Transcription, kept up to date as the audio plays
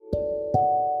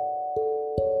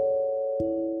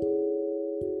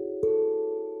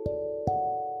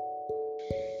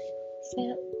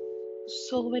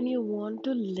So, when you want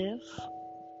to live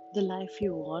the life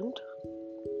you want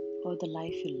or the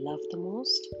life you love the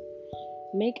most,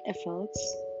 make efforts,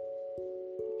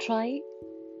 try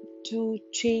to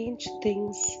change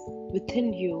things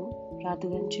within you rather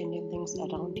than changing things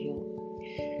around you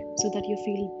so that you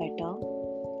feel better,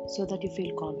 so that you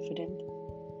feel confident,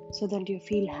 so that you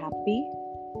feel happy.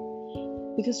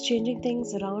 Because changing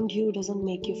things around you doesn't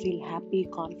make you feel happy,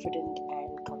 confident,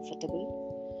 and comfortable.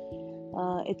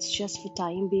 It's just for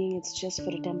time being, it's just for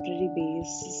a temporary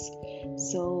basis.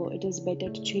 So it is better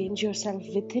to change yourself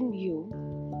within you,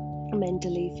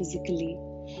 mentally, physically,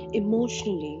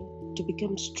 emotionally, to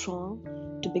become strong,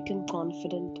 to become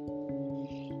confident.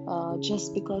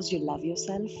 Just because you love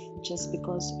yourself, just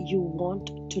because you want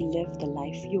to live the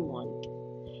life you want,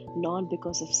 not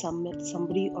because of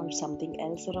somebody or something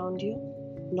else around you,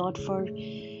 not for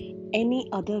any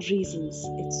other reasons.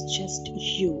 It's just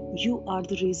you. You are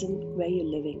the reason where you're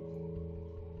living.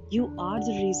 You are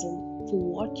the reason for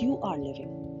what you are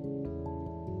living.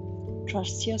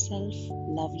 Trust yourself,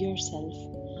 love yourself,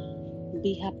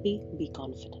 be happy, be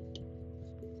confident.